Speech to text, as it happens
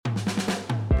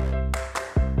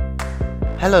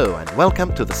Hello and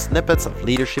welcome to the Snippets of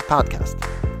Leadership podcast.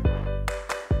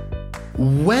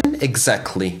 When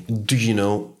exactly do you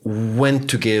know when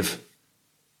to give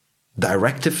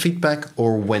directive feedback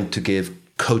or when to give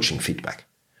coaching feedback?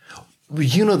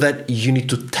 You know that you need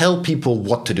to tell people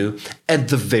what to do at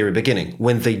the very beginning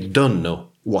when they don't know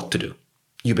what to do.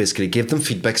 You basically give them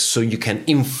feedback so you can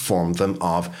inform them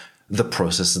of the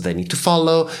processes they need to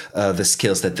follow, the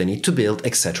skills that they need to build,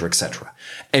 etc., etc.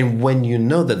 And when you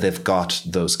know that they've got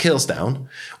those skills down,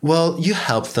 well, you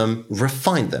help them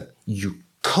refine them. You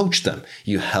coach them.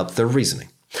 You help their reasoning.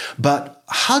 But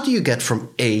how do you get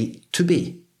from A to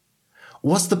B?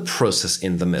 What's the process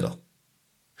in the middle?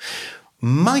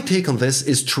 My take on this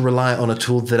is to rely on a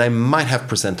tool that I might have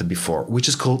presented before, which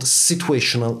is called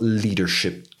Situational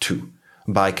Leadership 2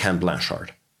 by Ken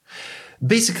Blanchard.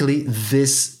 Basically,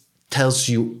 this tells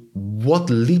you what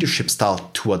leadership style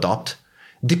to adopt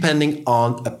depending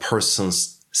on a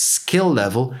person's skill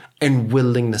level and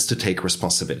willingness to take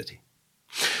responsibility.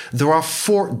 There are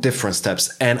 4 different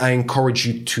steps, and I encourage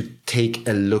you to take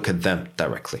a look at them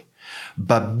directly.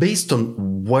 But based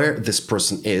on where this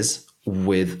person is,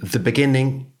 with the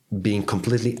beginning being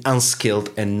completely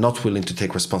unskilled and not willing to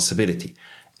take responsibility,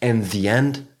 and the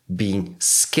end being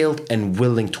skilled and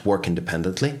willing to work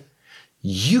independently,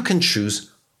 you can choose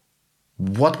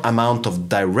what amount of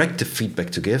directive feedback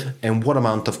to give and what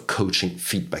amount of coaching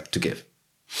feedback to give.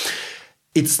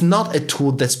 It's not a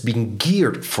tool that's being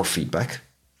geared for feedback,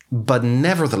 but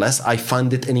nevertheless, I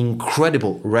find it an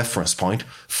incredible reference point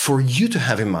for you to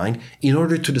have in mind in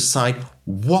order to decide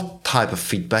what type of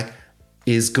feedback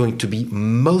is going to be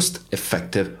most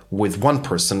effective with one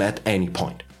person at any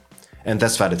point. And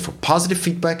that's valid for positive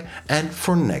feedback and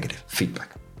for negative feedback.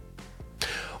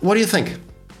 What do you think?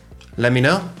 Let me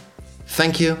know.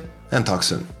 Thank you, and talk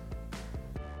soon.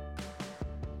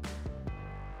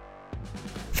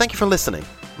 Thank you for listening.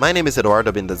 My name is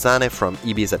Edoardo Bindazzane from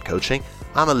EBZ Coaching.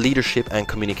 I'm a leadership and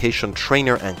communication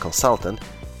trainer and consultant.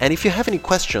 And if you have any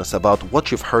questions about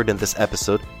what you've heard in this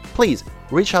episode, please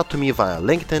reach out to me via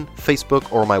LinkedIn,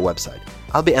 Facebook, or my website.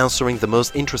 I'll be answering the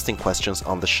most interesting questions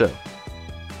on the show.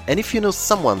 And if you know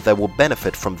someone that will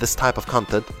benefit from this type of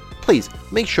content, please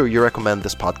make sure you recommend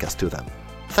this podcast to them.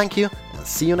 Thank you, and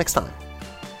see you next time.